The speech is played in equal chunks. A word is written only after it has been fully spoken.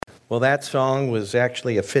Well, that song was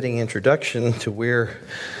actually a fitting introduction to where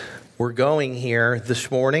we're going here this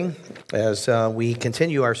morning as we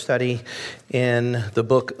continue our study in the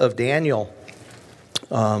book of Daniel.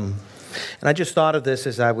 And I just thought of this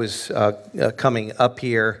as I was coming up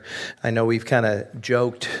here. I know we've kind of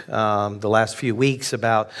joked the last few weeks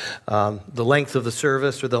about the length of the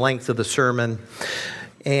service or the length of the sermon.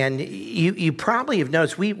 And you probably have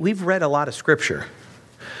noticed we've read a lot of scripture.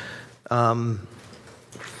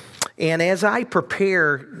 And as I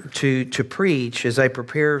prepare to preach, as I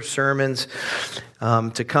prepare sermons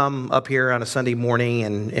to come up here on a Sunday morning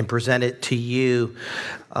and present it to you,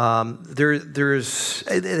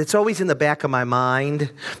 it's always in the back of my mind,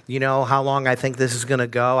 you know, how long I think this is going to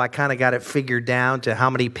go. I kind of got it figured down to how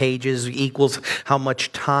many pages equals how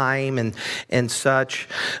much time and such.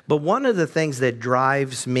 But one of the things that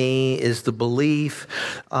drives me is the belief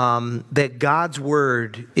that God's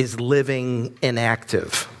word is living and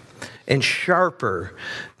active and sharper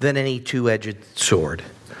than any two-edged sword.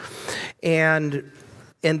 And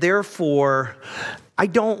therefore, I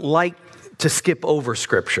don't like to skip over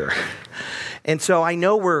Scripture. And so I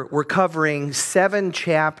know we're covering 7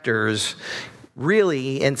 chapters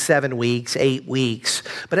really in 7 weeks, 8 weeks,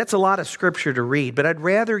 but that's a lot of Scripture to read. But I'd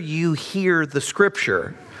rather you hear the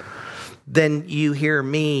Scripture than you hear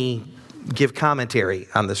me give commentary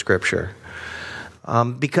on the Scripture.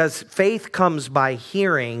 Because faith comes by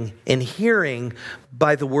hearing, and hearing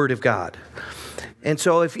by the Word of God. And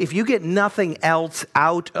so if you get nothing else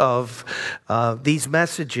out of these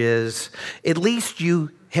messages, at least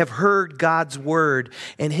you have heard God's Word,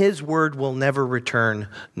 and His Word will never return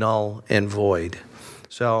null and void.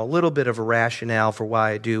 So a little bit of a rationale for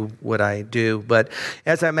why I do what I do. But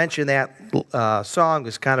as I mentioned, that song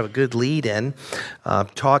was kind of a good lead-in,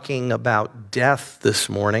 talking about death this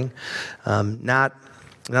morning. Not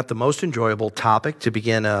the most enjoyable topic to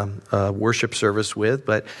begin a worship service with,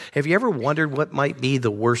 but have you ever wondered what might be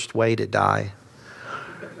the worst way to die?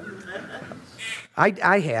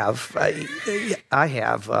 I have. I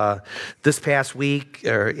have. This past week,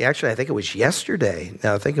 or actually I think it was yesterday.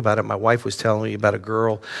 Now think about it. My wife was telling me about a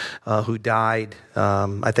girl who died.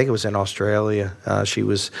 I think it was in Australia. She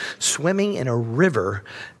was swimming in a river,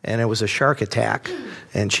 and it was a shark attack,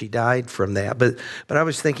 and she died from that. But I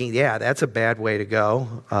was thinking, yeah, that's a bad way to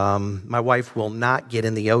go. My wife will not get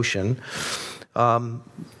in the ocean.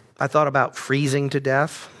 I thought about freezing to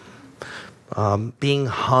death. Being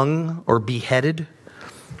hung or beheaded,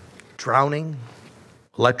 drowning,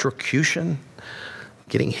 electrocution,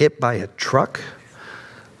 getting hit by a truck,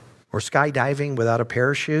 or skydiving without a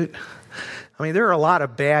parachute. I mean, there are a lot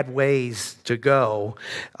of bad ways to go.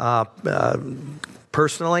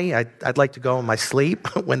 Personally, I'd like to go in my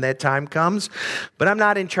sleep when that time comes, but I'm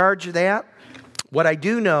not in charge of that. What I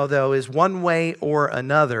do know, though, is one way or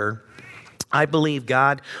another, I believe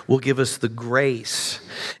God will give us the grace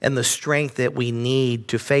and the strength that we need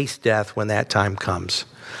to face death when that time comes.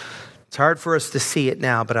 It's hard for us to see it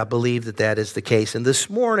now, but I believe that is the case. And this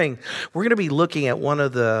morning, we're going to be looking at one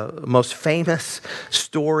of the most famous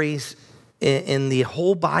stories in the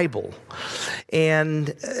whole Bible.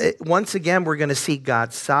 And once again, we're going to see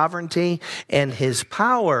God's sovereignty and His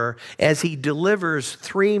power as He delivers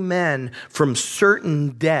 3 men from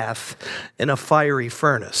certain death in a fiery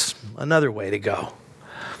furnace. Another way to go.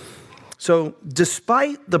 So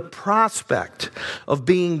despite the prospect of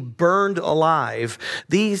being burned alive,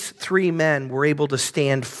 these 3 men were able to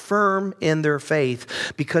stand firm in their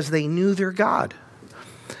faith because they knew their God.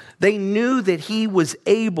 They knew that He was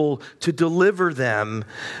able to deliver them,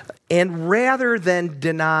 and rather than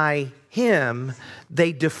deny Him,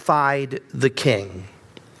 they defied the king.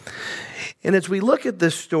 And as we look at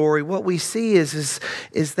this story, what we see is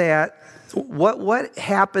that what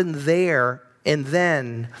happened there and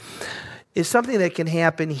then is something that can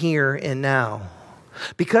happen here and now.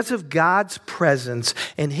 Because of God's presence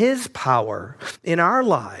and His power in our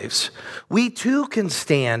lives, we too can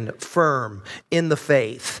stand firm in the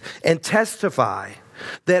faith and testify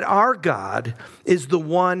that our God is the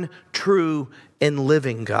one true and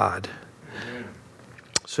living God.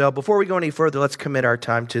 So before we go any further, let's commit our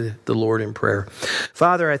time to the Lord in prayer.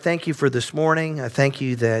 Father, I thank You for this morning. I thank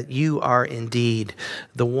You that You are indeed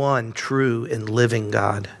the one true and living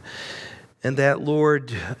God. And that,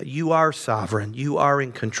 Lord, You are sovereign. You are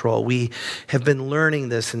in control. We have been learning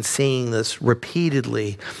this and seeing this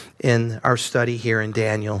repeatedly in our study here in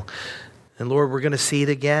Daniel. And Lord, we're going to see it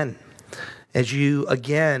again as You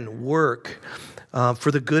again work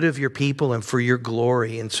for the good of your people and for your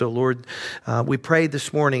glory. And so, Lord, we pray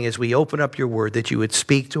this morning as we open up your word that you would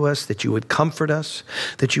speak to us, that you would comfort us,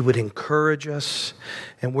 that you would encourage us,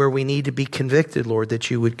 and where we need to be convicted, Lord,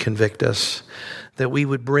 that you would convict us, that we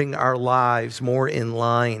would bring our lives more in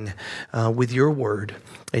line with your word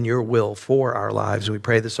and your will for our lives. We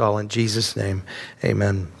pray this all in Jesus' name.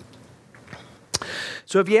 Amen.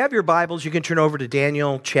 So if you have your Bibles, you can turn over to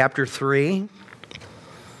Daniel chapter 3.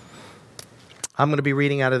 I'm going to be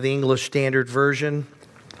reading out of the English Standard Version,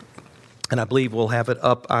 and I believe we'll have it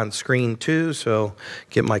up on screen too, so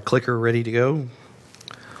get my clicker ready to go.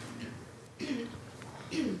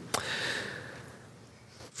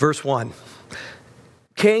 Verse 1.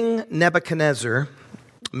 King Nebuchadnezzar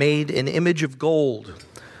made an image of gold,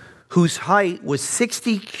 whose height was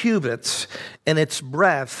 60 cubits and its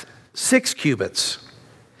breadth 6 cubits.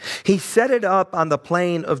 He set it up on the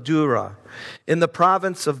plain of Dura in the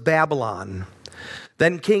province of Babylon.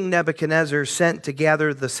 Then King Nebuchadnezzar sent to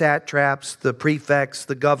gather the satraps, the prefects,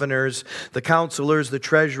 the governors, the counselors, the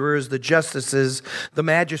treasurers, the justices, the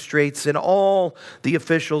magistrates, and all the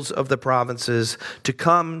officials of the provinces to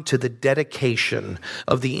come to the dedication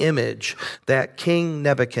of the image that King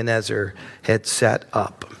Nebuchadnezzar had set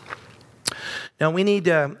up. Now we need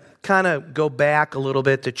to kind of go back a little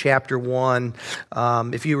bit to chapter 1.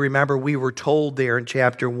 If you remember, we were told there in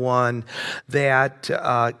chapter 1 that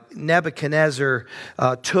Nebuchadnezzar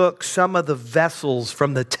took some of the vessels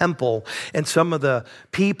from the temple and some of the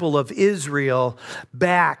people of Israel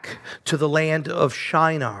back to the land of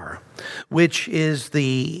Shinar, which is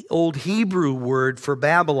the old Hebrew word for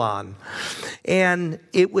Babylon. And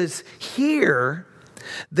it was here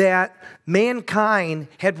that mankind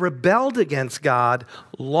had rebelled against God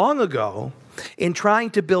long ago in trying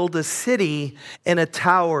to build a city and a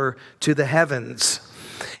tower to the heavens.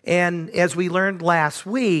 And as we learned last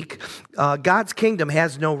week, God's kingdom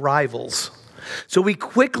has no rivals. So we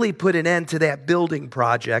quickly put an end to that building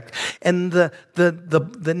project. And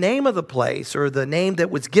the name of the place, or the name that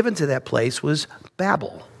was given to that place, was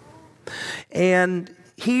Babel. And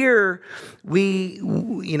here we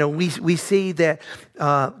see that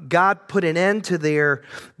God put an end to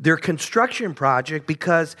their construction project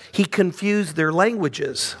because he confused their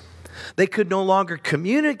languages. They could no longer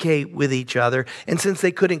communicate with each other, and since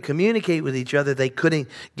they couldn't communicate with each other, they couldn't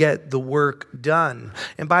get the work done.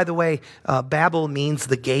 And by the way, Babel means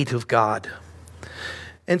the gate of God.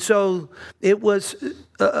 And so it was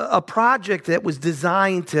a project that was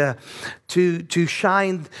designed to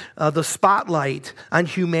shine the spotlight on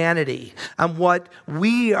humanity, on what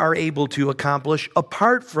we are able to accomplish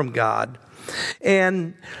apart from God.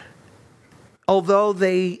 And although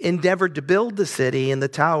they endeavored to build the city and the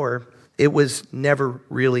tower, it was never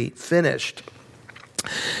really finished.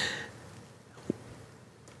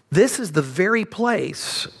 This is the very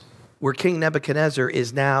place where King Nebuchadnezzar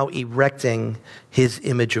is now erecting his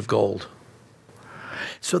image of gold.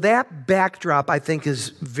 So that backdrop, I think, is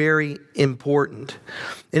very important.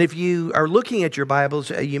 And if you are looking at your Bibles,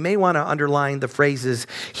 you may want to underline the phrases,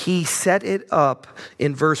 he set it up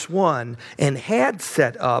in verse 1 and had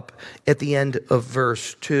set up at the end of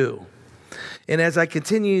verse 2. And as I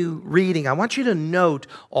continue reading, I want you to note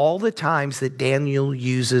all the times that Daniel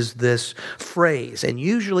uses this phrase. And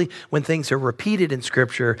usually when things are repeated in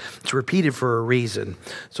Scripture, it's repeated for a reason.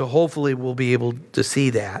 So hopefully we'll be able to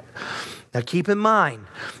see that. Now keep in mind,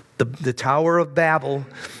 the Tower of Babel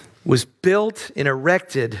was built and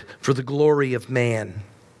erected for the glory of man.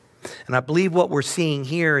 And I believe what we're seeing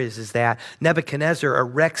here is that Nebuchadnezzar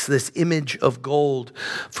erects this image of gold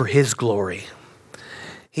for his glory.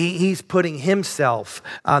 He's putting himself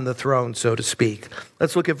on the throne, so to speak.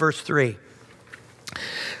 Let's look at verse 3. It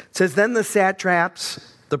says, then the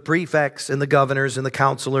satraps, the prefects, and the governors, and the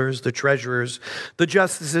counselors, the treasurers, the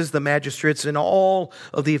justices, the magistrates, and all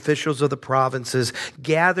of the officials of the provinces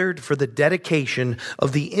gathered for the dedication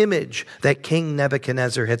of the image that King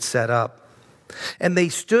Nebuchadnezzar had set up. And they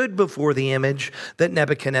stood before the image that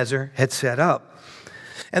Nebuchadnezzar had set up.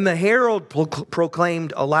 And the herald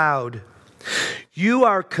proclaimed aloud, you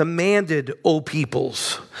are commanded, O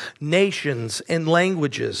peoples, nations, and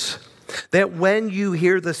languages, that when you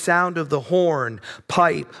hear the sound of the horn,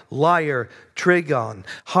 pipe, lyre, trigon,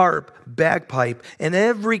 harp, bagpipe, and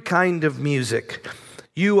every kind of music,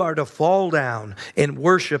 you are to fall down and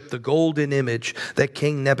worship the golden image that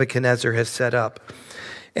King Nebuchadnezzar has set up.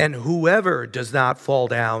 And whoever does not fall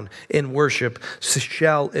down and worship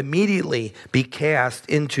shall immediately be cast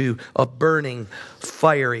into a burning,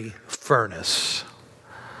 fiery furnace.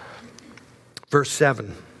 Verse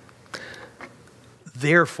 7.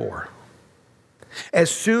 Therefore, As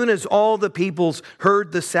soon as all the peoples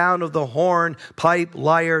heard the sound of the horn, pipe,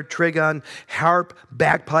 lyre, trigon, harp,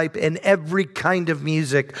 bagpipe, and every kind of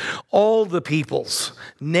music, all the peoples,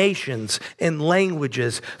 nations, and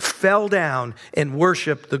languages fell down and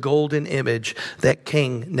worshiped the golden image that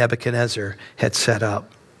King Nebuchadnezzar had set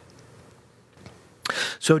up.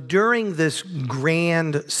 So during this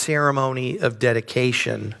grand ceremony of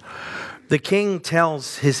dedication, the king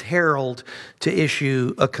tells his herald to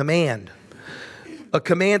issue a command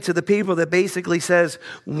to the people that basically says,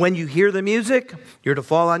 when you hear the music, you're to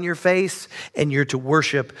fall on your face and you're to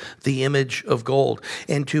worship the image of gold.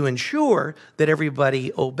 And to ensure that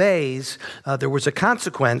everybody obeys, there was a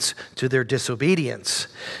consequence to their disobedience.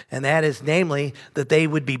 And that is namely that they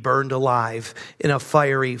would be burned alive in a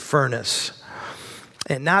fiery furnace.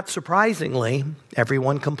 And not surprisingly,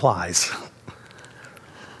 everyone complies.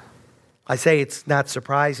 I say it's not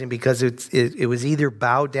surprising because it was either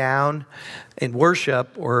bow down and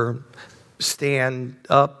worship or stand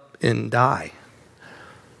up and die.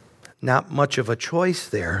 Not much of a choice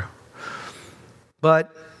there.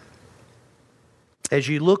 But as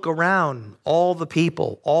you look around, all the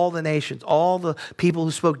people, all the nations, all the people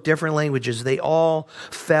who spoke different languages, they all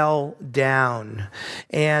fell down.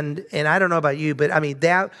 And I don't know about you, but I mean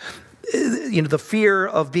that, the fear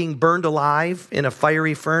of being burned alive in a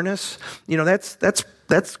fiery furnace,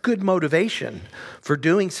 that's good motivation for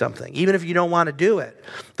doing something, even if you don't want to do it.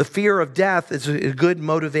 The fear of death is a good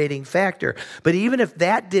motivating factor. But even if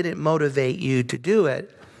that didn't motivate you to do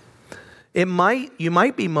it, you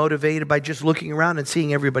might be motivated by just looking around and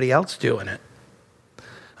seeing everybody else doing it.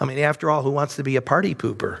 I mean, after all, who wants to be a party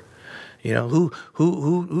pooper?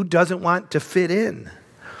 Who doesn't want to fit in?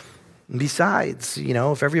 Besides,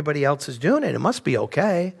 if everybody else is doing it, it must be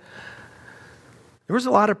okay. There was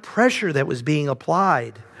a lot of pressure that was being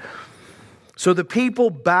applied. So the people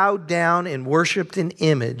bowed down and worshiped an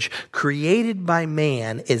image created by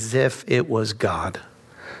man as if it was God.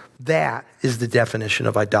 That is the definition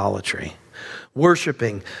of idolatry.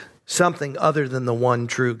 Worshiping something other than the one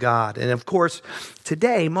true God. And of course,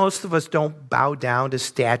 today, most of us don't bow down to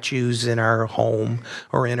statues in our home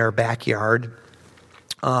or in our backyard.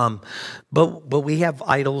 But we have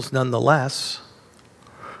idols nonetheless.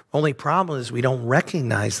 Only problem is we don't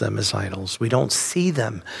recognize them as idols. We don't see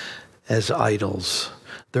them as idols.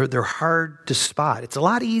 They're hard to spot. It's a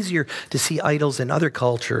lot easier to see idols in other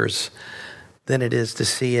cultures than it is to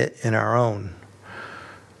see it in our own.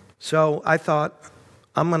 So I thought,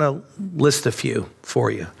 I'm going to list a few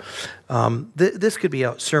for you. This could be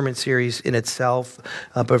a sermon series in itself,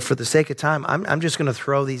 but for the sake of time, I'm just going to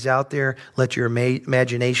throw these out there, let your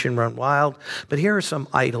imagination run wild. But here are some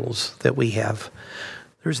idols that we have.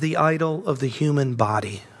 There's the idol of the human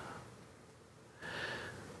body,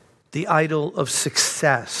 the idol of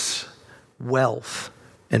success, wealth,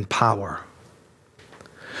 and power.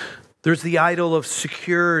 There's the idol of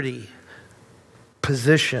security,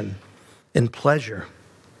 position, and pleasure.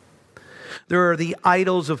 There are the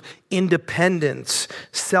idols of independence,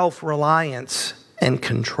 self-reliance, and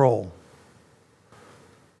control.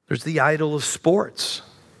 There's the idol of sports.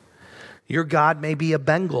 Your God may be a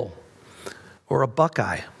Bengal or a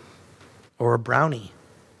Buckeye or a Brownie.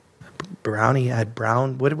 Brownie, I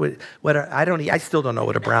brown. I still don't know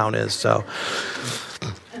what a brown is. So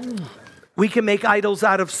we can make idols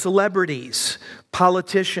out of celebrities,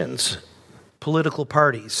 politicians, political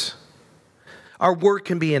parties. Our work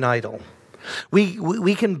can be an idol.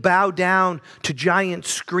 We can bow down to giant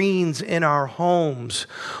screens in our homes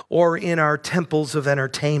or in our temples of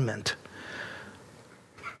entertainment.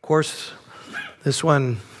 Of course, this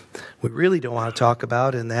one we really don't want to talk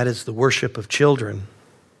about, and that is the worship of children.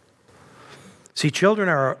 See, children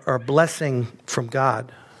are a blessing from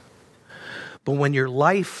God. But when your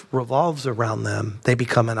life revolves around them, they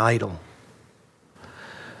become an idol.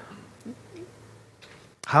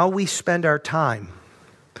 How we spend our time,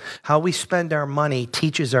 how we spend our money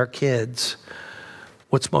teaches our kids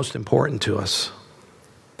what's most important to us.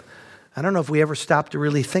 I don't know if we ever stop to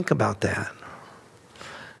really think about that.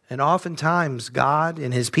 And oftentimes, God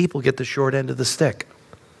and his people get the short end of the stick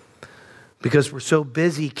because we're so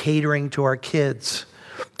busy catering to our kids,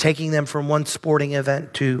 taking them from one sporting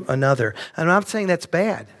event to another. And I'm not saying that's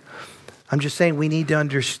bad. I'm just saying we need to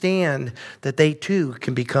understand that they too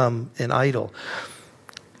can become an idol.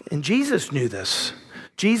 And Jesus knew this.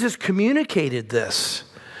 Jesus communicated this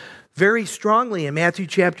very strongly in Matthew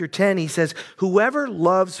chapter 10. He says, "Whoever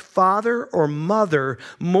loves father or mother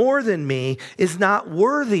more than me is not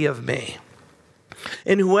worthy of me.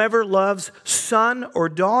 And whoever loves son or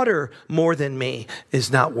daughter more than me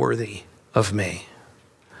is not worthy of me."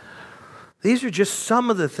 These are just some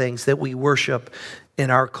of the things that we worship in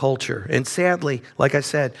our culture. And sadly, like I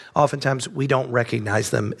said, oftentimes we don't recognize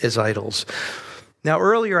them as idols. Now,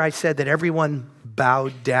 earlier I said that everyone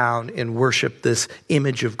bowed down and worshiped this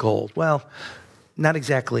image of gold. Well, not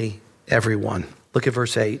exactly everyone. Look at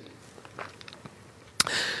verse 8.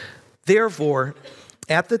 Therefore,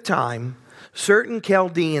 at the time, certain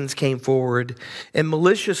Chaldeans came forward and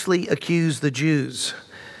maliciously accused the Jews.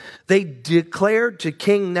 They declared to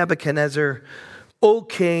King Nebuchadnezzar, "O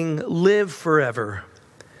king, live forever.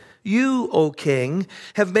 You, O king,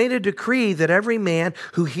 have made a decree that every man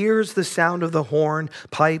who hears the sound of the horn,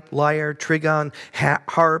 pipe, lyre, trigon,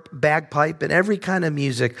 harp, bagpipe, and every kind of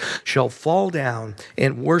music shall fall down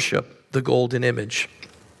and worship the golden image.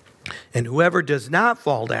 And whoever does not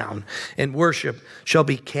fall down and worship shall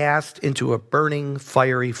be cast into a burning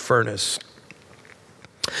fiery furnace."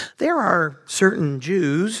 There are certain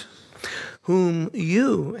Jews whom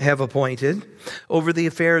you have appointed over the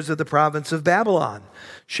affairs of the province of Babylon,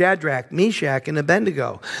 Shadrach, Meshach, and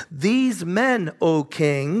Abednego. These men, O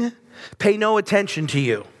king, pay no attention to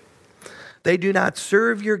you. They do not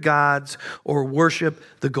serve your gods or worship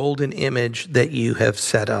the golden image that you have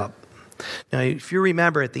set up. Now, if you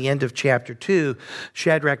remember at the end of chapter 2,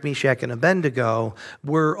 Shadrach, Meshach, and Abednego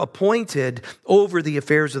were appointed over the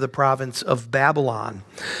affairs of the province of Babylon.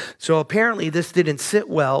 So apparently this didn't sit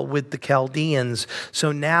well with the Chaldeans,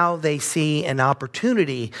 so now they see an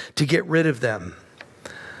opportunity to get rid of them.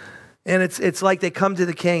 And it's like they come to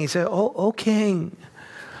the king and say, "Oh king,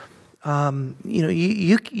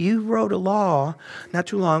 you wrote a law not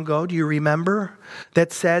too long ago, do you remember,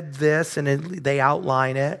 that said this," and they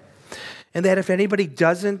outline it. And that if anybody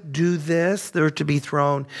doesn't do this, they're to be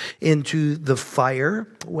thrown into the fire.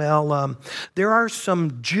 Well, there are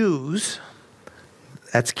some Jews,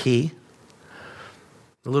 that's key,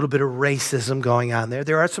 a little bit of racism going on there.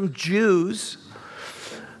 There are some Jews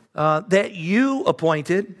that you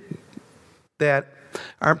appointed that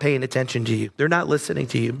aren't paying attention to you. They're not listening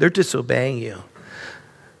to you. They're disobeying you.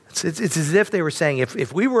 It's as if they were saying,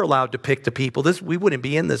 if we were allowed to pick the people, we wouldn't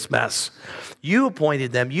be in this mess. You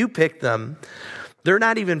appointed them. You picked them. They're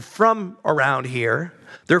not even from around here.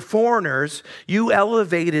 They're foreigners. You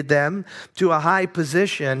elevated them to a high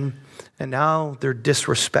position, and now they're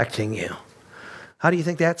disrespecting you. How do you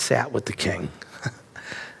think that sat with the king?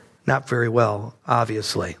 Not very well,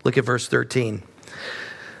 obviously. Look at verse 13.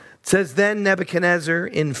 It says, "Then Nebuchadnezzar,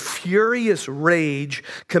 in furious rage,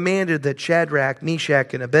 commanded that Shadrach,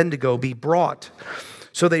 Meshach, and Abednego be brought.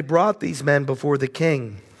 So they brought these men before the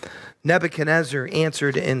king. Nebuchadnezzar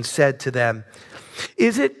answered and said to them,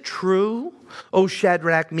 'Is it true, O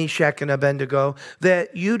Shadrach, Meshach, and Abednego,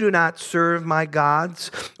 that you do not serve my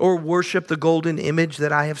gods or worship the golden image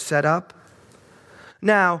that I have set up?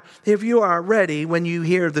 Now, if you are ready, when you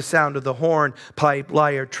hear the sound of the horn, pipe,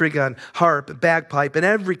 lyre, trigon, harp, bagpipe, and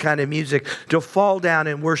every kind of music, to fall down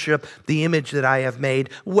and worship the image that I have made,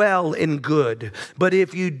 well and good. But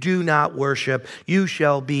if you do not worship, you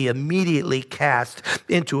shall be immediately cast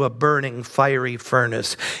into a burning fiery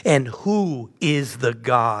furnace. And who is the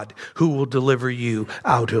God who will deliver you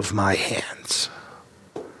out of my hands?'"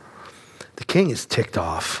 The king is ticked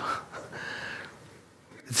off.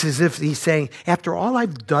 It's as if he's saying, after all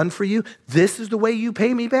I've done for you, this is the way you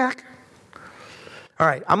pay me back? All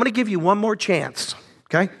right, I'm going to give you one more chance,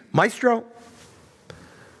 okay? Maestro,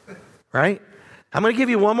 right? I'm going to give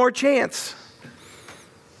you one more chance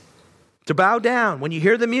to bow down. When you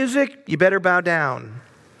hear the music, you better bow down.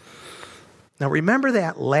 Now remember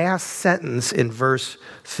that last sentence in verse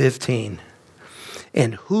 15.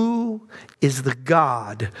 "And who is the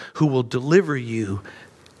God who will deliver you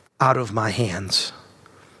out of my hands?"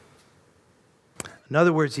 In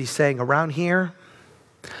other words, he's saying, around here,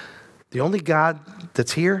 the only God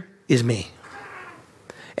that's here is me.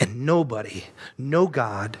 And nobody, no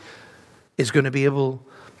God, is going to be able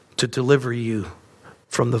to deliver you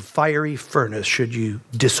from the fiery furnace should you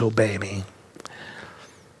disobey me.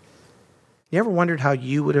 You ever wondered how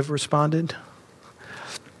you would have responded?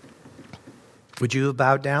 Would you have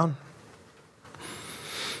bowed down?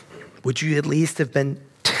 Would you at least have been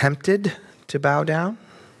tempted to bow down?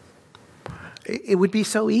 It would be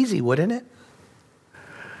so easy, wouldn't it?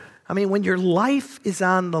 I mean, when your life is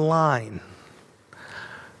on the line,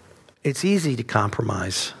 it's easy to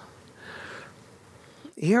compromise.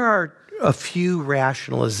 Here are a few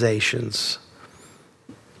rationalizations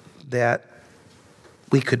that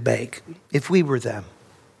we could make if we were them.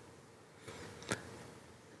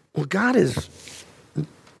 Well, God is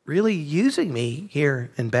really using me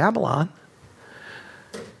here in Babylon.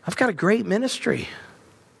 I've got a great ministry.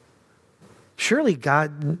 Surely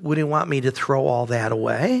God wouldn't want me to throw all that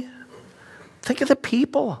away. Think of the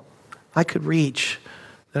people I could reach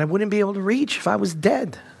that I wouldn't be able to reach if I was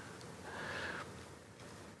dead.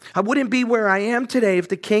 I wouldn't be where I am today if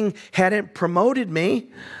the king hadn't promoted me.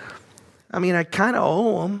 I mean, I kind of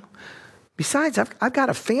owe him. Besides, I've got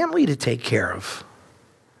a family to take care of.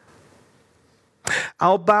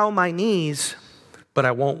 I'll bow my knees, but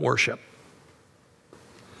I won't worship.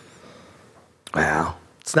 Well,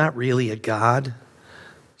 it's not really a God,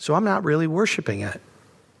 so I'm not really worshiping it.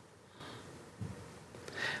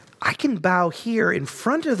 I can bow here in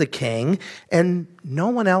front of the king, and no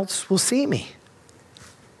one else will see me.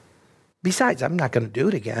 Besides, I'm not going to do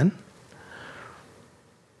it again.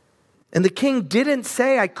 And the king didn't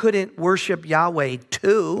say I couldn't worship Yahweh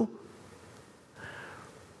too.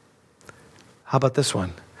 How about this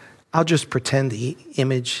one? I'll just pretend the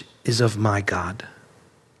image is of my God.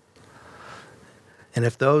 And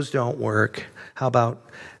if those don't work, how about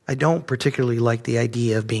I don't particularly like the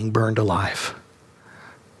idea of being burned alive.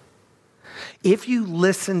 If you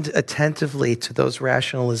listened attentively to those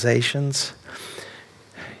rationalizations,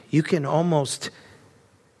 you can almost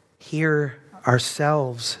hear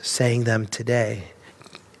ourselves saying them today,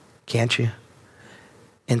 can't you?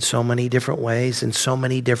 In so many different ways, in so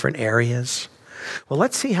many different areas. Well,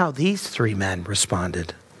 let's see how these three men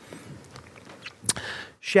responded.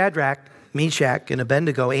 Shadrach, Meshach, and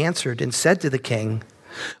Abednego answered and said to the king,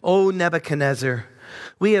 "O Nebuchadnezzar,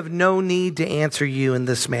 we have no need to answer you in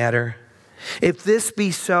this matter. If this be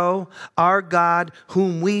so, our God,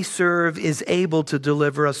 whom we serve, is able to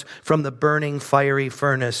deliver us from the burning fiery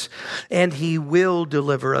furnace, and he will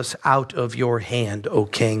deliver us out of your hand, O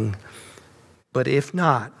king. But if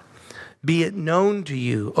not, be it known to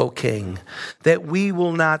you, O king, that we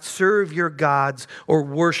will not serve your gods or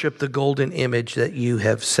worship the golden image that you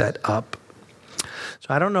have set up."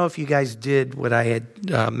 So I don't know if you guys did what I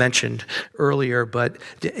had mentioned earlier, but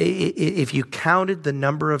if you counted the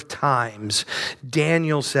number of times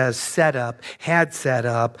Daniel says set up, had set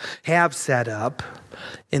up, have set up,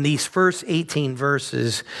 in these first 18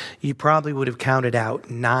 verses, you probably would have counted out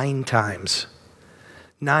 9 times.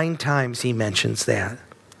 9 times he mentions that.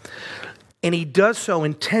 And he does so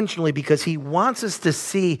intentionally because he wants us to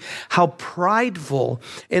see how prideful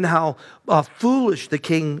and how foolish the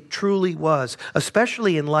king truly was,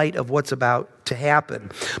 especially in light of what's about to happen.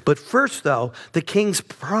 But first, though, the king's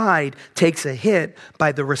pride takes a hit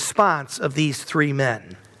by the response of these 3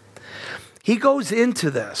 men. He goes into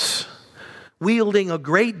this wielding a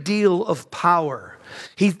great deal of power.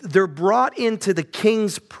 They're brought into the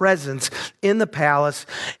king's presence in the palace,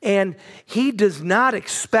 and he does not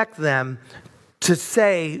expect them to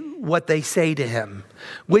say what they say to him,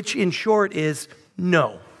 which in short is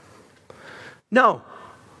no. No,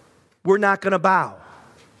 we're not going to bow.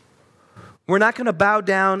 We're not going to bow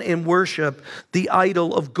down and worship the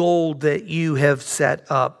idol of gold that you have set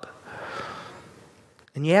up.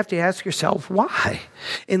 And you have to ask yourself, why?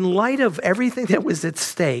 In light of everything that was at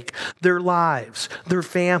stake, their lives, their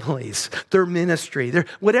families, their ministry,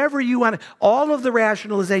 whatever you want, all of the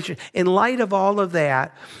rationalization, in light of all of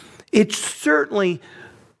that, it certainly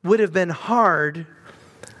would have been hard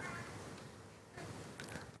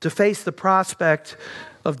to face the prospect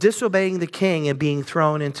of disobeying the king and being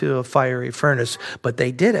thrown into a fiery furnace, but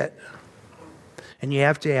they did it. And you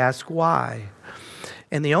have to ask why.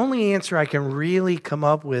 And the only answer I can really come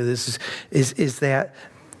up with is that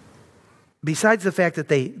besides the fact that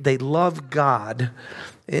they love God,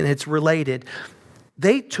 and it's related,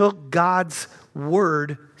 they took God's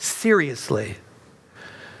word seriously.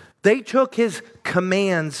 They took his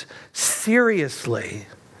commands seriously.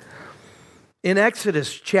 In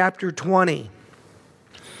Exodus chapter 20,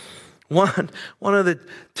 one of the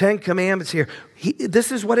 10 commandments here,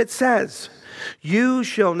 this is what it says. "You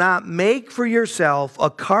shall not make for yourself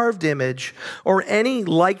a carved image or any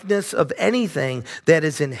likeness of anything that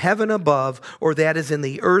is in heaven above, or that is in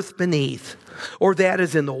the earth beneath, or that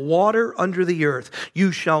is in the water under the earth.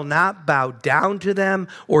 You shall not bow down to them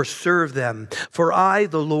or serve them. For I,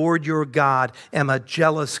 the Lord your God, am a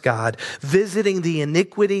jealous God, visiting the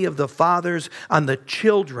iniquity of the fathers on the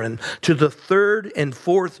children to the 3rd and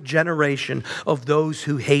 4th generation of those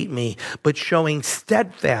who hate me, but showing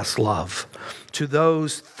steadfast love to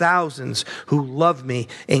those thousands who love me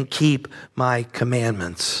and keep my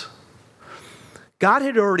commandments." God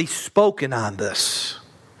had already spoken on this.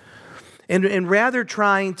 And rather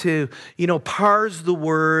trying to, parse the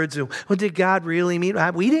words, what did God really mean?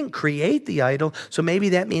 We didn't create the idol, so maybe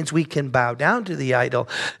that means we can bow down to the idol.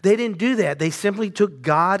 They didn't do that. They simply took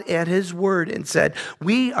God at his word and said,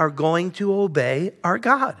 we are going to obey our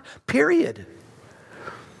God, period.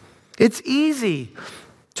 It's easy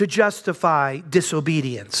to justify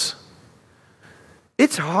disobedience.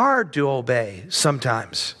 It's hard to obey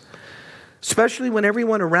sometimes, especially when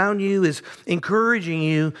everyone around you is encouraging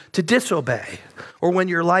you to disobey or when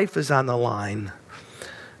your life is on the line.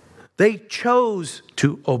 They chose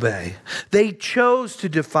to obey. They chose to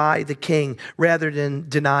defy the king rather than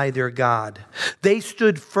deny their God. They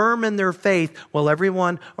stood firm in their faith while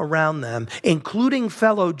everyone around them, including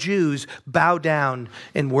fellow Jews, bowed down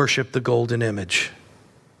and worshiped the golden image.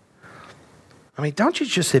 I mean, don't you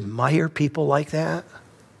just admire people like that?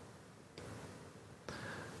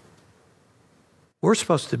 We're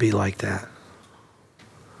supposed to be like that.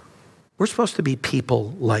 We're supposed to be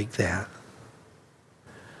people like that.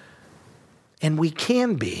 And we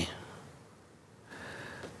can be.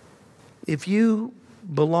 If you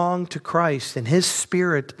belong to Christ and His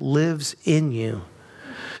Spirit lives in you,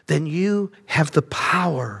 then you have the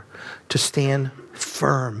power to stand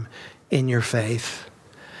firm in your faith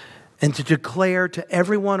and to declare to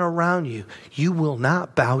everyone around you, you will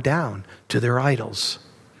not bow down to their idols.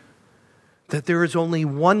 That there is only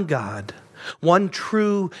one God, one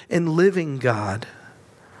true and living God.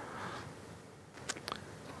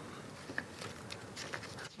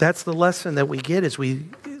 That's the lesson that we get as we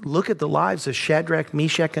look at the lives of Shadrach,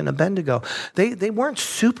 Meshach, and Abednego. They weren't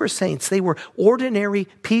super saints. They were ordinary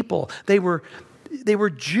people. They were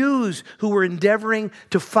Jews who were endeavoring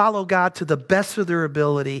to follow God to the best of their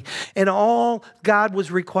ability. And all God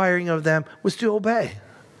was requiring of them was to obey.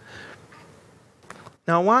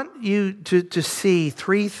 Now, I want you to see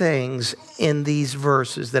three things in these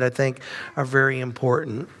verses that I think are very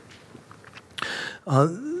important.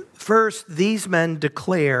 First, these men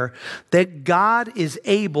declare that God is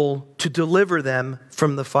able to deliver them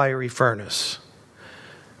from the fiery furnace.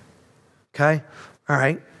 Okay? All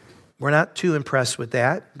right. We're not too impressed with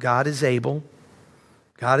that. God is able.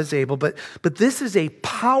 God is able. But this is a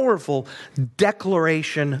powerful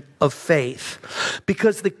declaration of faith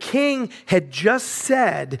because the king had just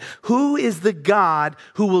said, "Who is the God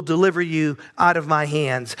who will deliver you out of my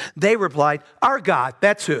hands?" They replied, "Our God."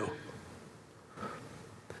 That's who.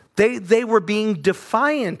 They were being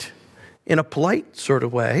defiant in a polite sort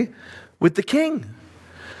of way with the king.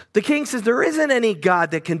 The king says, there isn't any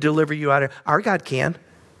God that can deliver you out of. Our God can.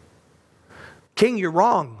 King, you're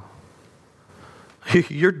wrong.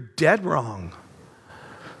 You're dead wrong.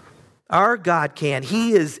 Our God can.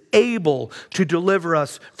 He is able to deliver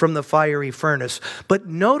us from the fiery furnace. But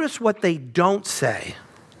notice what they don't say.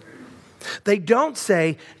 They don't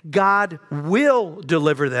say God will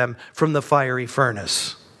deliver them from the fiery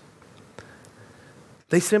furnace.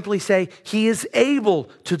 They simply say He is able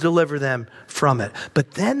to deliver them from it.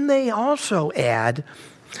 But then they also add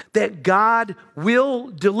that God will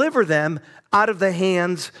deliver them out of the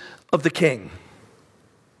hands of the king.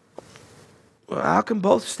 Well, how can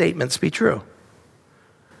both statements be true?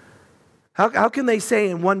 How can they say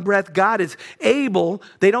in one breath God is able?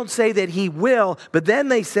 They don't say that He will, but then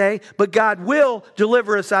they say, but God will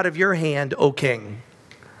deliver us out of your hand, O king.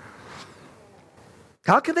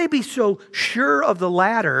 How can they be so sure of the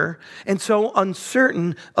latter and so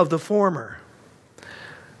uncertain of the former?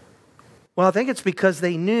 Well, I think it's because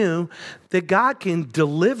they knew that God can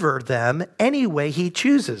deliver them any way He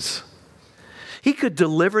chooses. He could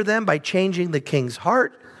deliver them by changing the king's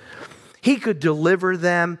heart. He could deliver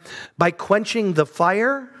them by quenching the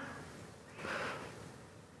fire.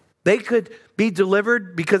 They could be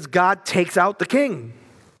delivered because God takes out the king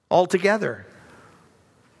altogether.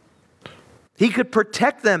 He could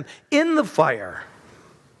protect them in the fire.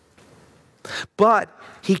 But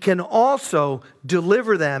He can also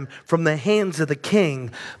deliver them from the hands of the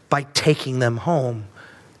king by taking them home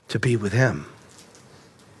to be with Him.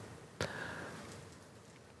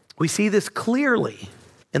 We see this clearly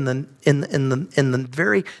in the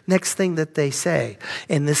very next thing that they say.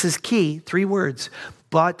 And this is key, 3 words.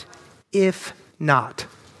 But if not.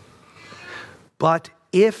 But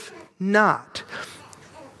if not.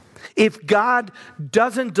 If God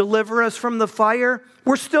doesn't deliver us from the fire,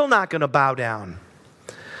 we're still not going to bow down.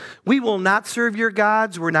 We will not serve your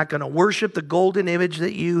gods. We're not going to worship the golden image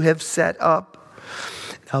that you have set up.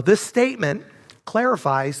 Now, this statement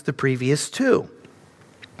clarifies the previous 2.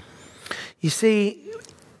 You see,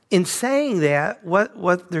 in saying that,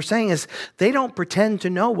 what they're saying is they don't pretend to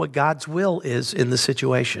know what God's will is in the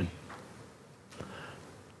situation.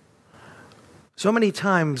 So many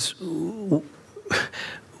times,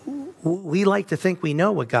 we like to think we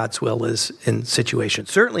know what God's will is in situations.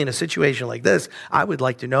 Certainly in a situation like this, I would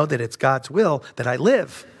like to know that it's God's will that I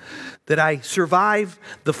live, that I survive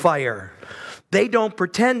the fire. They don't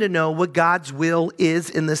pretend to know what God's will is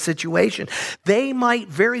in this situation. They might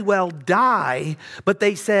very well die, but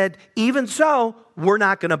they said, even so, we're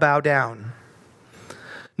not going to bow down.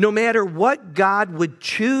 No matter what God would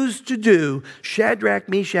choose to do, Shadrach,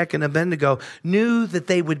 Meshach, and Abednego knew that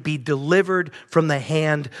they would be delivered from the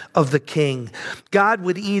hand of the king. God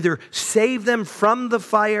would either save them from the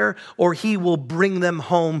fire or he will bring them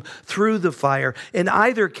home through the fire. In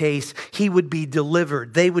either case, he would be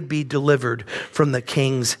delivered. They would be delivered from the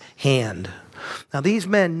king's hand. Now, these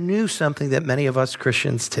men knew something that many of us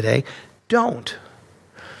Christians today don't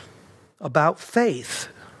about faith.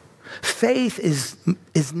 Faith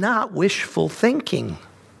is not wishful thinking.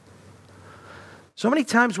 So many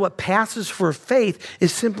times what passes for faith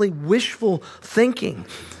is simply wishful thinking.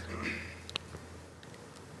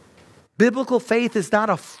 Biblical faith is not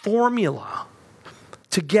a formula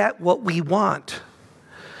to get what we want.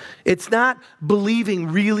 It's not believing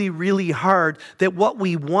really, really hard that what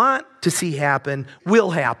we want to see happen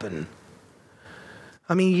will happen.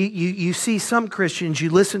 I mean, you see some Christians, you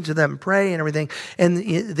listen to them pray and everything, and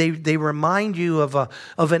they remind you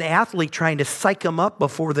of an athlete trying to psych them up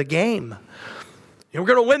before the game. We're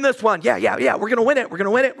going to win this one. Yeah. We're going to win it. We're going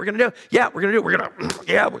to win it. We're going to do it. Yeah, we're going to do it. We're going to,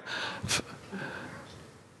 yeah.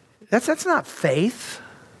 That's not faith.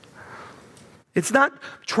 It's not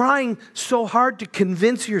trying so hard to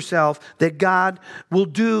convince yourself that God will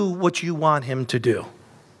do what you want him to do.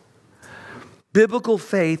 Biblical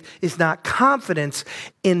faith is not confidence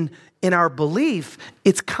in our belief,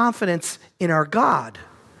 it's confidence in our God.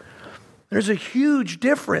 There's a huge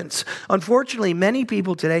difference. Unfortunately, many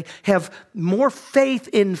people today have more faith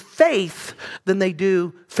in faith than they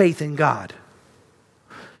do faith in God.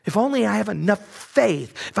 If only I have enough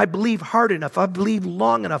faith, if I believe hard enough, if I believe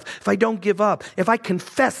long enough, if I don't give up, if I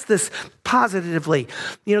confess this positively.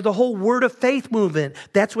 The whole word of faith movement,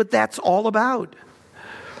 that's what that's all about.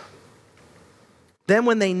 Then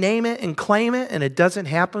when they name it and claim it and it doesn't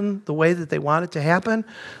happen the way that they want it to happen,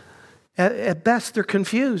 at best they're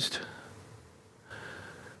confused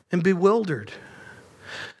and bewildered.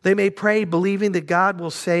 They may pray believing that God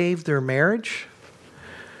will save their marriage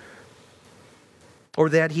or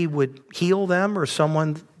that he would heal them or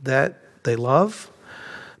someone that they love.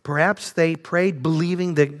 Perhaps they prayed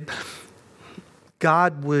believing that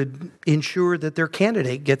God would ensure that their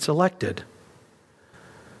candidate gets elected.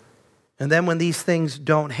 And then when these things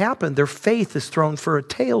don't happen, their faith is thrown for a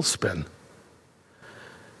tailspin.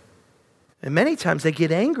 And many times they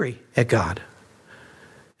get angry at God.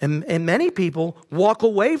 And many people walk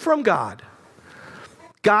away from God.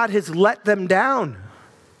 God has let them down.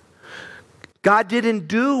 God didn't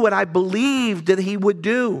do what I believed that he would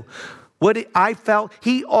do, what I felt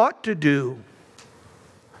he ought to do.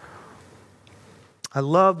 I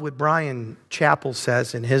love what Brian Chappell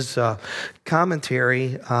says in his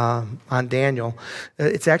commentary on Daniel.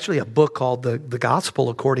 It's actually a book called The Gospel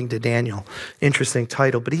According to Daniel. Interesting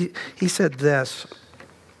title. But he said this: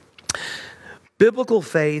 biblical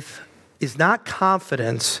faith is not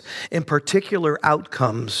confidence in particular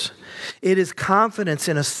outcomes. It is confidence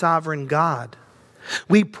in a sovereign God.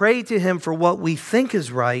 We pray to him for what we think is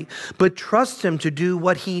right, but trust him to do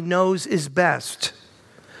what he knows is best.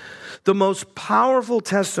 The most powerful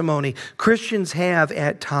testimony Christians have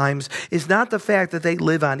at times is not the fact that they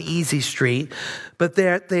live on easy street, but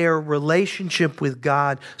that their relationship with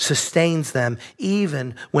God sustains them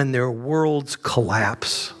even when their worlds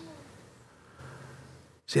collapse.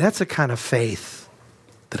 See, that's the kind of faith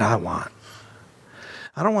that I want.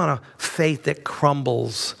 I don't want a faith that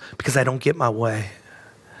crumbles because I don't get my way.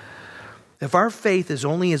 If our faith is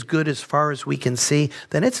only as good as far as we can see,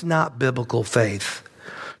 then it's not biblical faith.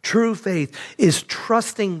 True faith is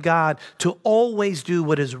trusting God to always do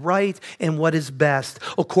what is right and what is best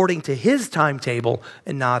according to his timetable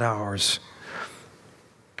and not ours.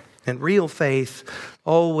 And real faith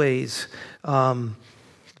always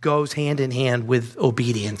goes hand in hand with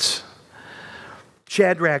obedience.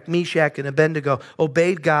 Shadrach, Meshach, and Abednego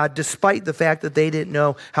obeyed God despite the fact that they didn't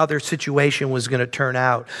know how their situation was going to turn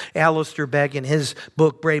out. Alistair Begg, in his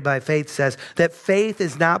book, Brave by Faith, says that faith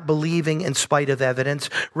is not believing in spite of evidence.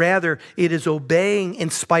 Rather, it is obeying in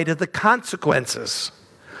spite of the consequences.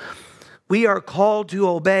 We are called to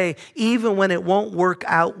obey even when it won't work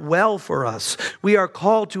out well for us. We are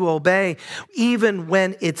called to obey even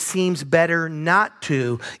when it seems better not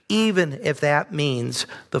to, even if that means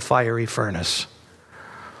the fiery furnace.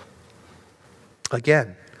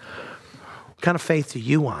 Again, what kind of faith do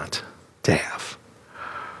you want to have?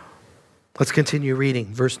 Let's continue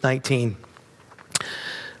reading. Verse 19. It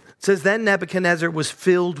says, Then Nebuchadnezzar was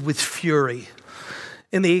filled with fury,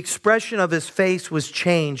 and the expression of his face was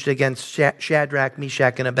changed against Shadrach,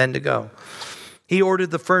 Meshach, and Abednego. He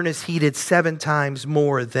ordered the furnace heated 7 times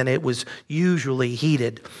more than it was usually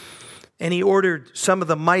heated. And he ordered some of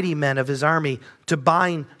the mighty men of his army to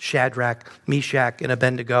bind Shadrach, Meshach, and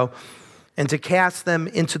Abednego and to cast them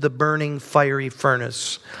into the burning fiery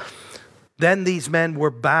furnace. Then these men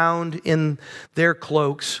were bound in their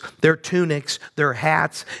cloaks, their tunics, their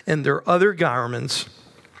hats, and their other garments,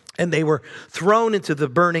 and they were thrown into the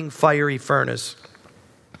burning fiery furnace.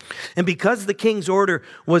 And because the king's order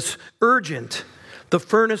was urgent, the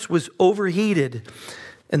furnace was overheated,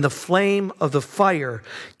 and the flame of the fire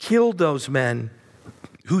killed those men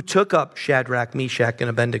who took up Shadrach, Meshach, and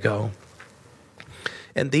Abednego.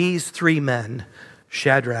 And these three men,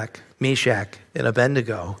 Shadrach, Meshach, and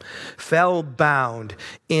Abednego, fell bound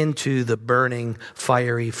into the burning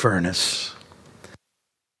fiery furnace.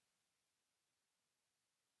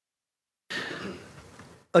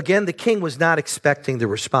 Again, the king was not expecting the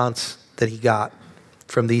response that he got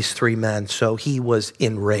from these three men, so he was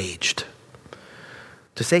enraged.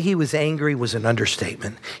 To say he was angry was an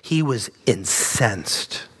understatement. He was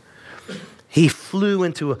incensed. He flew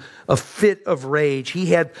into a fit of rage. He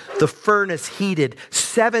had the furnace heated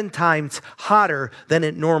 7 times hotter than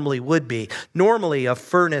it normally would be. Normally, a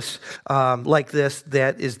furnace like this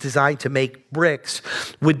that is designed to make bricks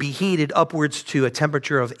would be heated upwards to a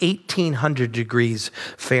temperature of 1,800 degrees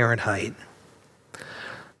Fahrenheit.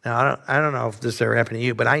 Now, I don't know if this ever happened to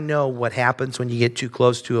you, but I know what happens when you get too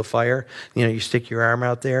close to a fire. You stick your arm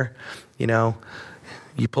out there,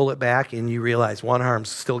 you pull it back and you realize one arm's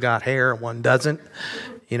still got hair and one doesn't.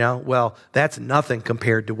 Well, that's nothing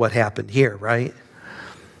compared to what happened here, right?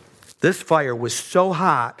 This fire was so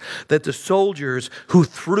hot that the soldiers who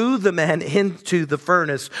threw the men into the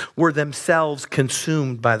furnace were themselves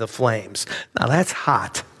consumed by the flames. Now, that's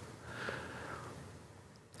hot.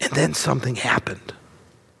 And then something happened.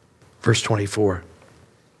 Verse 24.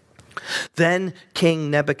 Then King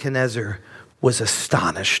Nebuchadnezzar was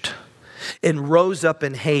astonished and rose up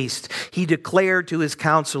in haste. He declared to his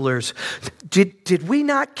counselors, Did we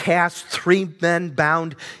not cast 3 men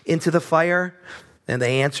bound into the fire? And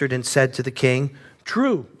they answered and said to the king,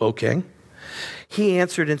 True, O king. He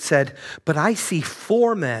answered and said, But I see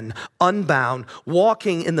 4 men unbound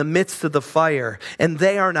walking in the midst of the fire, and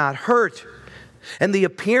they are not hurt. And the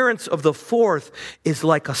appearance of the 4th is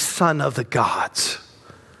like a son of the gods.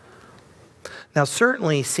 Now,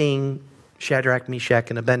 certainly seeing Shadrach, Meshach,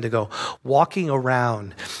 and Abednego walking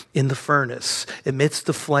around in the furnace amidst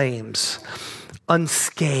the flames,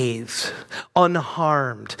 unscathed,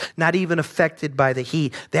 unharmed, not even affected by the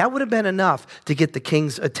heat, that would have been enough to get the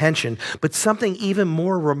king's attention. But something even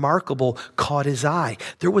more remarkable caught his eye.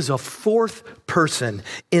 There was a 4th person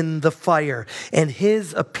in the fire, and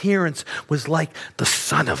his appearance was like the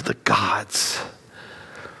son of the gods.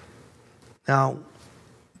 Now,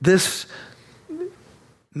 this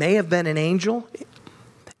may have been an angel.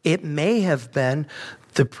 It may have been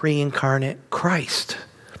the pre-incarnate Christ.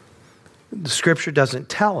 The scripture doesn't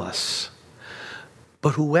tell us.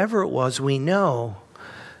 But whoever it was, we know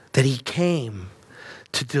that he came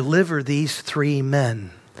to deliver these 3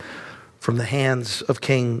 men from the hands of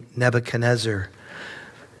King Nebuchadnezzar.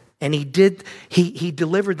 And he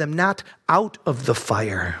delivered them not out of the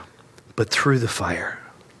fire, but through the fire.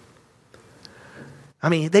 I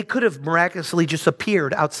mean, they could have miraculously just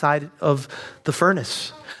appeared outside of the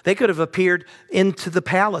furnace. They could have appeared into the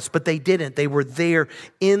palace, but they didn't. They were there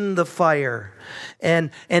in the fire. And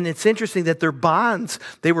it's interesting that their bonds,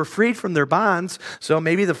 they were freed from their bonds, so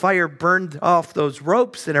maybe the fire burned off those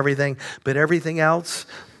ropes and everything, but everything else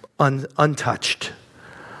untouched.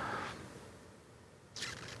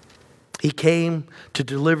 He came to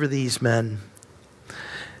deliver these men.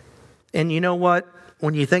 And you know what?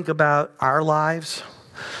 When you think about our lives,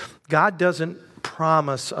 God doesn't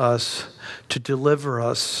promise us to deliver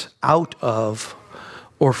us out of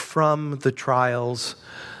or from the trials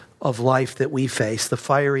of life that we face, the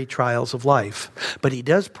fiery trials of life. But he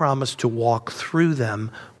does promise to walk through them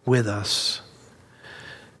with us.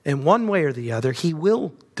 In one way or the other, he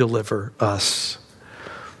will deliver us.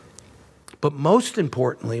 But most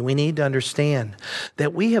importantly, we need to understand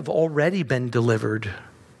that we have already been delivered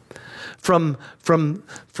from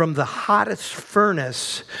the hottest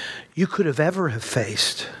furnace you could have ever have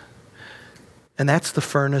faced. And that's the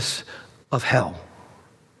furnace of hell.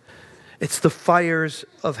 It's the fires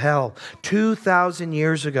of hell. 2,000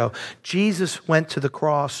 years ago, Jesus went to the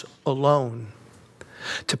cross alone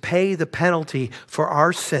to pay the penalty for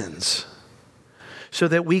our sins so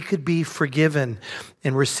that we could be forgiven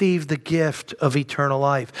and receive the gift of eternal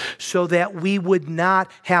life, so that we would not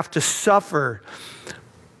have to suffer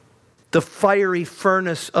the fiery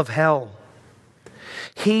furnace of hell.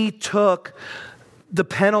 He took the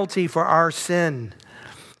penalty for our sin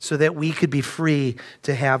so that we could be free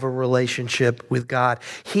to have a relationship with God.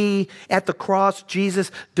 He, at the cross,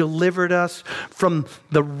 Jesus delivered us from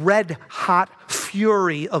the red hot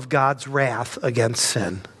fury of God's wrath against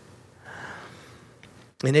sin.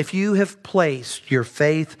 And if you have placed your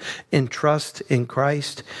faith and trust in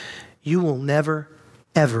Christ, you will never,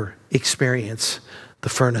 ever experience the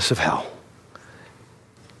furnace of hell.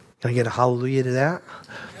 Can I get a hallelujah to that?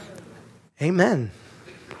 Amen.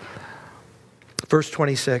 Verse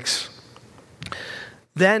 26.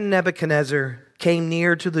 Then Nebuchadnezzar came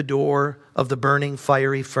near to the door of the burning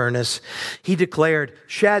fiery furnace. He declared,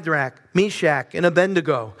 Shadrach, Meshach, and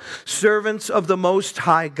Abednego, servants of the Most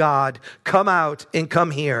High God, come out and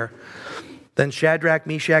come here. Then Shadrach,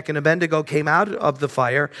 Meshach, and Abednego came out of the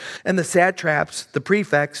fire, and the satraps, the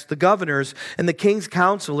prefects, the governors, and the king's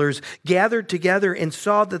counselors gathered together and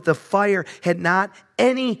saw that the fire had not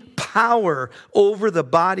any power over the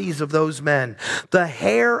bodies of those men. The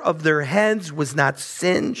hair of their heads was not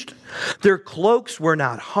singed, their cloaks were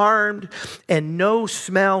not harmed, and no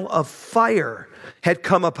smell of fire had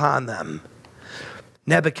come upon them.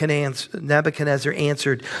 Nebuchadnezzar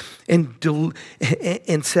answered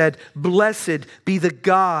and said, Blessed be the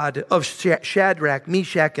God of Shadrach,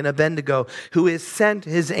 Meshach, and Abednego, who has sent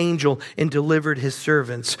his angel and delivered his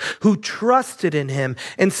servants, who trusted in him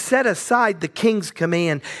and set aside the king's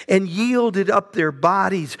command and yielded up their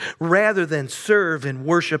bodies rather than serve and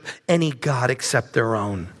worship any god except their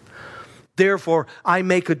own. Therefore, I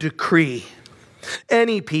make a decree.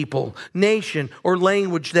 Any people, nation, or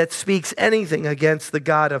language that speaks anything against the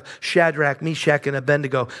God of Shadrach, Meshach, and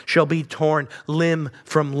Abednego shall be torn limb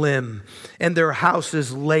from limb, and their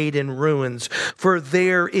houses laid in ruins. For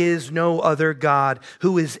there is no other God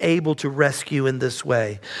who is able to rescue in this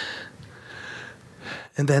way.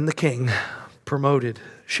 And then the king promoted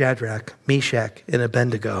Shadrach, Meshach, and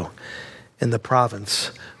Abednego in the province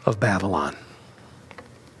of Babylon.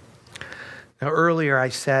 Now, earlier I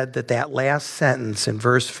said that last sentence in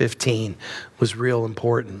verse 15 was real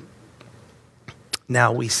important.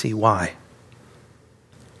 Now we see why.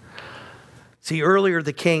 See, earlier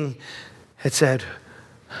the king had said,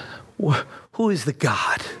 who is the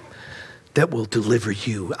God that will deliver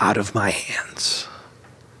you out of my hands?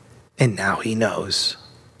 And now he knows.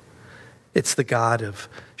 It's the God of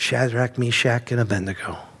Shadrach, Meshach, and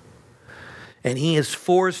Abednego. And he is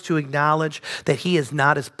forced to acknowledge that he is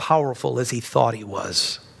not as powerful as he thought he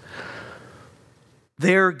was.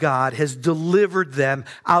 Their God has delivered them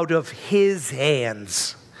out of his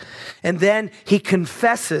hands. And then he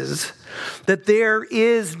confesses that there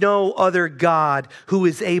is no other God who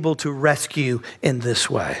is able to rescue in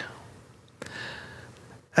this way.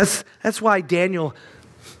 That's why Daniel,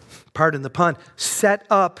 pardon the pun, set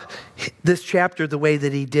up this chapter the way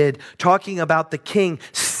that he did, talking about the king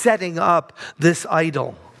setting up this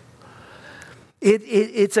idol.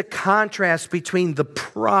 It's a contrast between the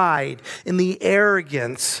pride and the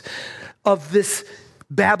arrogance of this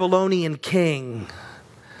Babylonian king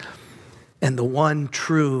and the one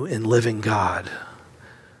true and living God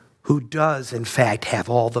who does, in fact, have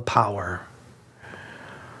all the power.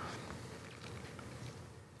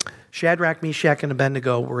 Shadrach, Meshach, and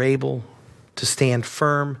Abednego were able to stand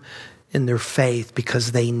firm in their faith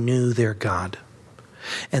because they knew their God.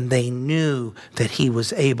 And they knew that he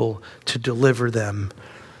was able to deliver them.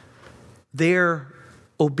 Their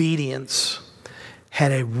obedience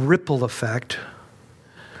had a ripple effect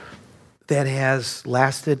that has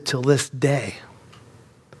lasted till this day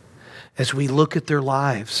as we look at their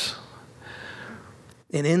lives.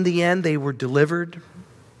 And in the end, they were delivered,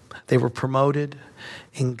 they were promoted,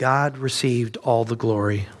 and God received all the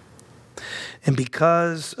glory. And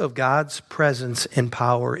because of God's presence and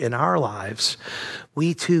power in our lives,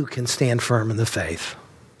 we too can stand firm in the faith.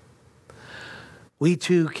 We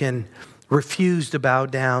too can refuse to bow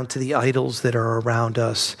down to the idols that are around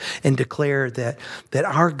us and declare that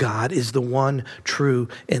our God is the one true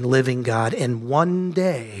and living God. And one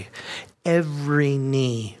day, every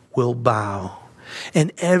knee will bow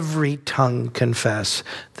and every tongue confess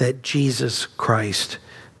that Jesus Christ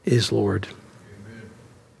is Lord.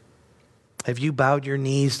 Have you bowed your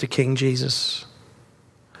knees to King Jesus?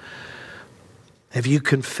 Have you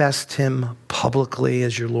confessed him publicly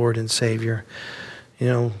as your Lord and Savior? You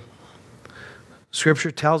know, Scripture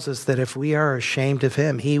tells us that if we are ashamed of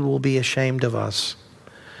him, he will be ashamed of us.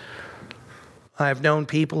 I've known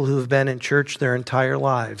people who have been in church their entire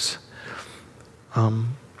lives,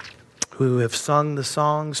 who have sung the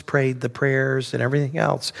songs, prayed the prayers, and everything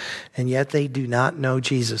else, and yet they do not know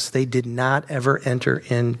Jesus. They did not ever enter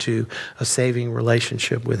into a saving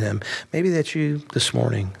relationship with him. Maybe that's you this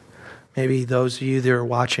morning. Maybe those of you that are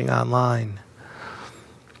watching online.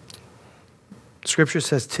 Scripture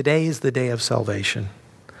says today is the day of salvation.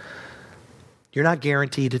 You're not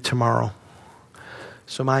guaranteed a tomorrow.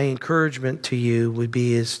 So my encouragement to you would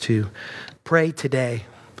be is to pray today.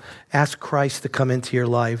 Ask Christ to come into your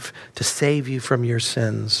life to save you from your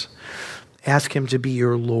sins. Ask him to be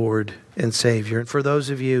your Lord and Savior. And for those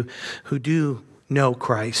of you who do know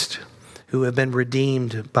Christ, who have been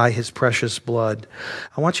redeemed by his precious blood,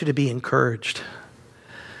 I want you to be encouraged.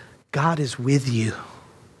 God is with you.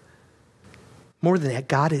 More than that,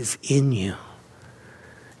 God is in you.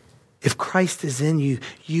 If Christ is in you,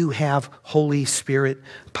 you have Holy Spirit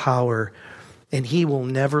power, and he will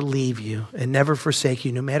never leave you and never forsake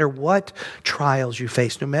you, no matter what trials you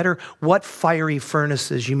face, no matter what fiery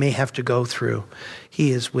furnaces you may have to go through. He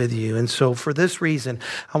is with you. And so for this reason,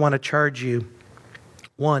 I want to charge you,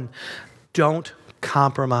 one, don't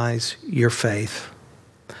compromise your faith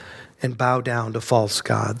and bow down to false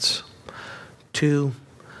gods. Two,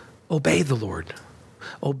 obey the Lord.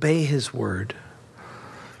 Obey his word.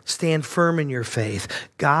 Stand firm in your faith.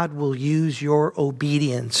 God will use your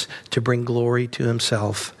obedience to bring glory to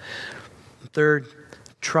himself. Third,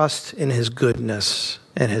 trust in his goodness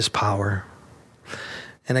and his power.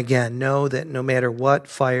 And again, know that no matter what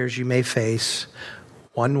fires you may face,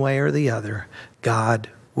 one way or the other, God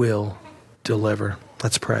will deliver.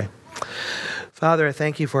 Let's pray. Father, I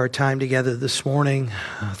thank you for our time together this morning.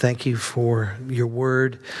 Thank you for your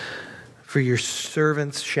word, for your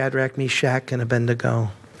servants, Shadrach, Meshach, and Abednego,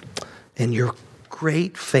 and your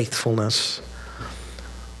great faithfulness.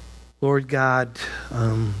 Lord God,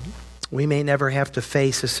 we may never have to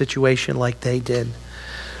face a situation like they did.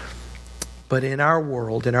 But in our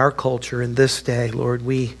world, in our culture, in this day, Lord,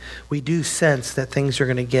 we do sense that things are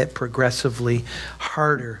going to get progressively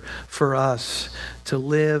harder for us to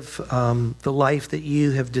live the life that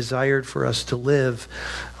you have desired for us to live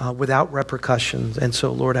without repercussions. And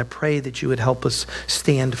so, Lord, I pray that you would help us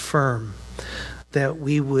stand firm, that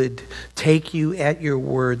we would take you at your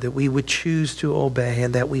word, that we would choose to obey,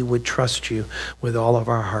 and that we would trust you with all of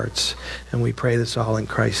our hearts. And we pray this all in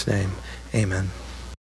Christ's name. Amen.